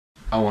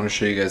I want to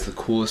show you guys the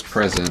coolest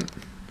present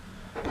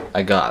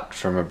I got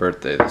for my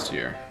birthday this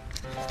year.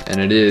 And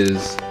it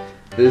is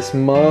this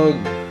mug.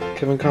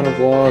 Kevin Connor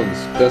Vlogs.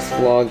 Best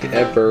vlog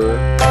ever.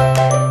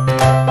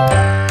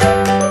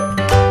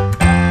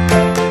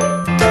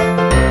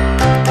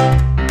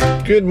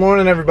 Good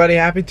morning, everybody.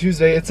 Happy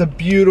Tuesday. It's a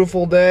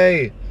beautiful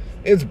day.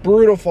 It's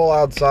brutal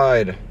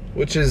outside,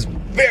 which is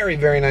very,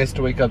 very nice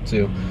to wake up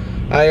to.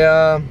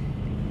 I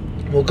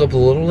woke up a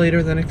little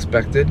later than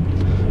expected,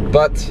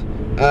 but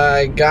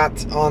I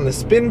got on the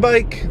spin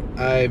bike.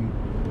 I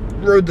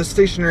rode the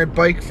stationary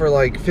bike for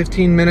like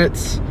 15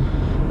 minutes.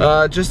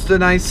 Just a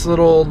nice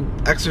little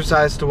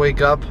exercise to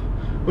wake up,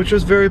 which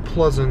was very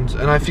pleasant,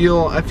 and I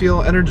feel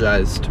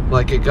energized.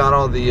 Like, it got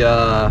all the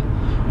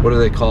what are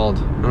they called?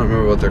 I don't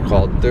remember what they're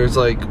called. There's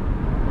like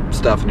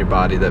stuff in your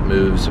body that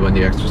moves when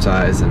you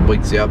exercise and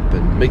wakes you up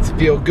and makes you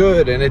feel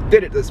good, and it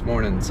did it this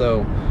morning.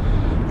 So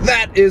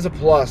that is a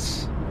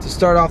plus. To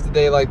start off the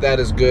day like that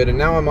is good, and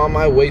now I'm on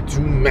my way to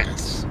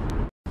Mass.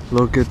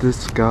 Look at the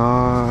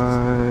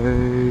sky.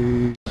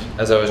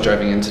 As I was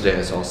driving in today,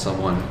 I saw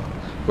someone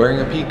wearing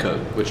a pea coat,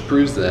 which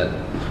proves that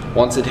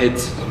once it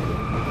hits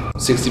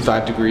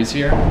 65 degrees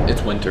here,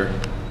 it's winter.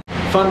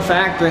 Fun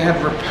fact, they had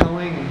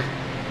rappelling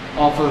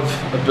off of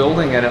a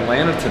building in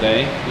Atlanta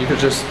today. You could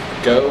just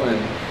go to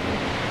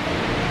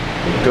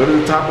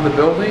the top of the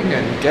building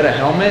and get a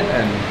helmet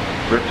and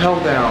rappel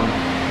down.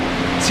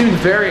 It seemed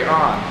very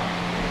odd.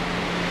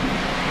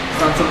 It's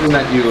not something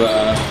that you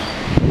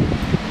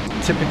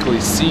typically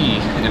see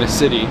in a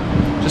city.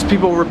 Just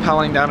people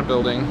rappelling down a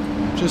building,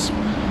 just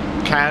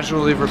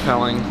casually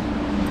rappelling.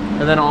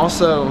 And then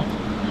also,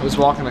 I was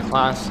walking to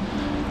class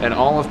and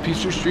all of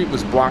Peachtree Street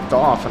was blocked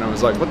off, and I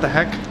was like, what the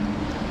heck?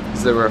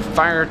 Because there were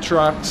fire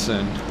trucks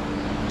and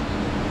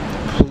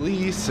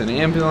police and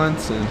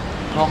ambulance and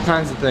all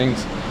kinds of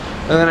things.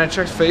 And then I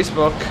checked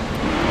Facebook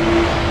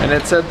and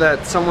it said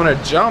that someone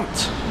had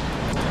jumped,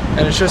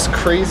 and it's just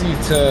crazy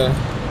to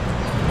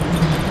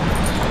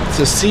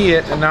see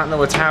it and not know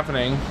what's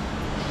happening,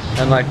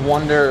 and like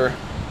wonder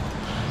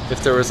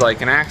if there was like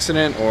an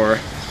accident, or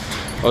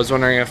I was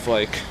wondering if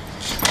like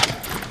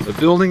the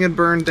building had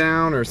burned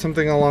down or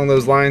something along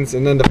those lines.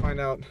 And then to find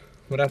out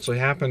what actually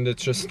happened,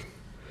 it's just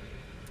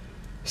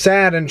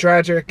sad and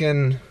tragic,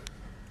 and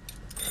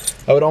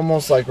I would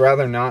almost like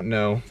rather not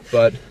know,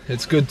 but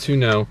it's good to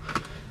know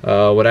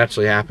what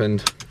actually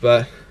happened.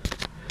 But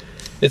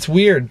it's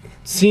weird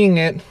seeing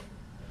it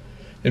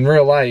in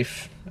real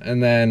life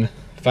and then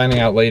finding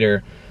out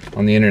later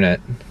on the internet.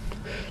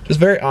 Just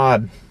very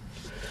odd.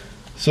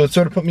 So it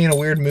sort of put me in a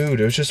weird mood.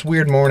 It was just a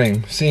weird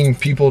morning, seeing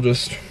people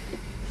just,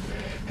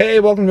 hey,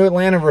 welcome to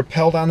Atlanta,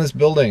 rappel down this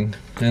building,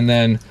 and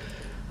then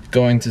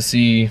going to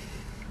see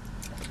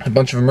a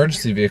bunch of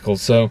emergency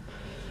vehicles. So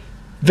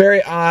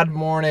very odd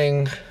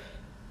morning,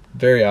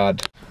 very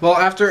odd. Well,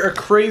 after a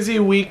crazy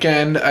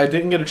weekend, I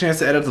didn't get a chance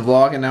to edit the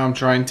vlog, and now I'm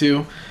trying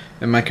to,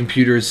 and my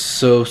computer is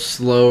so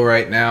slow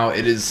right now.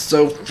 It is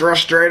so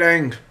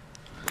frustrating.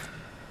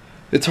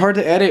 It's hard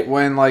to edit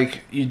when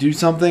like you do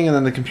something and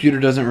then the computer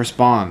doesn't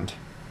respond.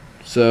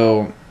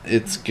 So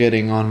it's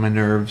getting on my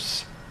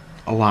nerves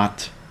a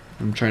lot.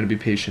 I'm trying to be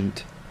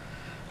patient.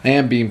 I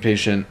am being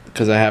patient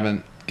because I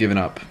haven't given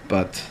up,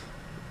 but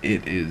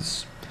it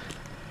is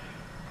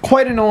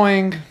quite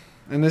annoying,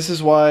 and this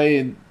is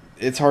why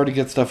it's hard to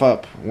get stuff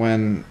up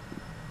when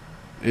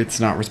it's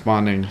not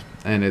responding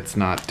and it's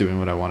not doing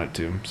what I want it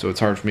to. So it's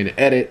hard for me to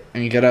edit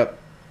and get up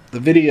the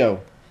video,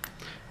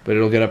 but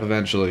it'll get up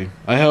eventually,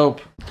 I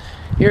hope.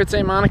 Here at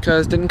St.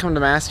 Monica's, didn't come to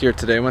Mass here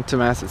today. I went to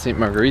Mass at St.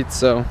 Marguerite's,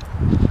 so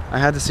I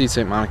had to see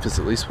St. Monica's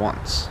at least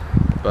once.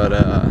 But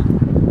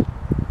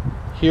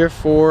here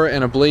for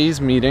an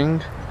Ablaze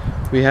meeting.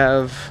 We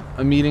have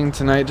a meeting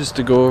tonight just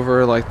to go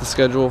over like the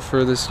schedule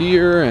for this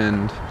year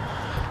and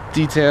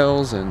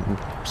details and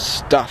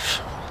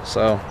stuff.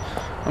 So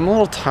I'm a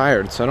little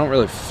tired, so I don't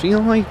really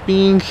feel like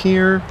being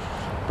here,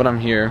 but I'm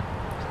here.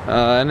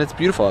 And it's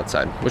beautiful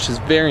outside, which is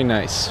very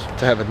nice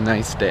to have a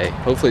nice day.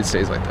 Hopefully it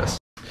stays like this.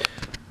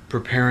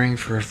 Preparing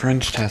for a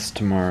French test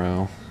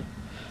tomorrow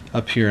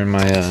up here in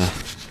my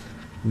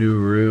new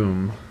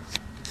room,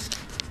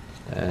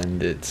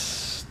 and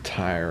it's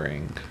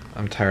tiring.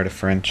 I'm tired of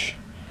French.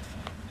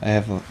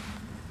 I'm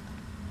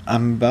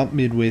about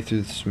midway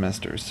through the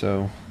semester,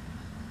 so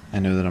I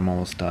know that I'm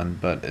almost done,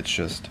 but it's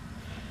just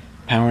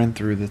powering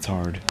through that's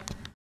hard.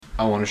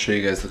 I want to show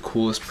you guys the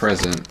coolest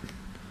present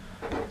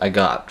I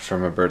got for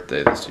my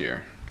birthday this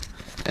year,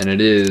 and it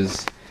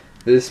is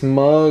this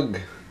mug.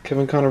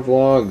 Kevin Connor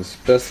Vlogs,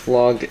 best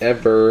vlog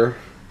ever.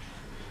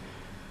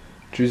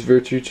 Choose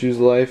virtue, choose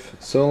life.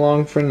 So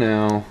long for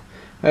now.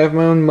 I have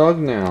my own mug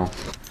now.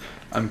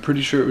 I'm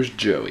pretty sure it was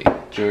Joey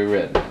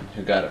Redman,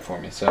 who got it for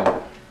me. So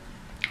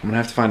I'm gonna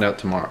have to find out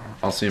tomorrow.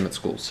 I'll see him at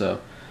school. So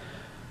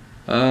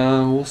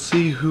we'll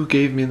see who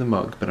gave me the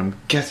mug, but I'm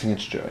guessing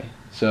it's Joey.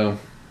 So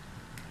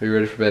are you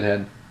ready for bed,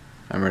 Head?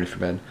 I'm ready for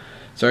bed.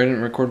 Sorry I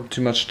didn't record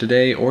too much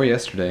today or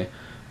yesterday.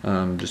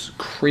 Just a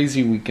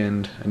crazy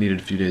weekend. I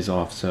needed a few days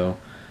off, so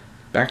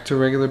back to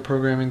regular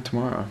programming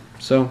tomorrow.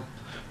 So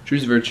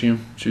choose virtue,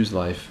 choose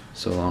life.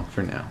 So long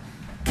for now.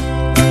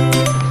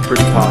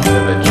 Pretty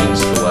positive. I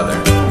changed the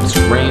weather. It's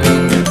raining.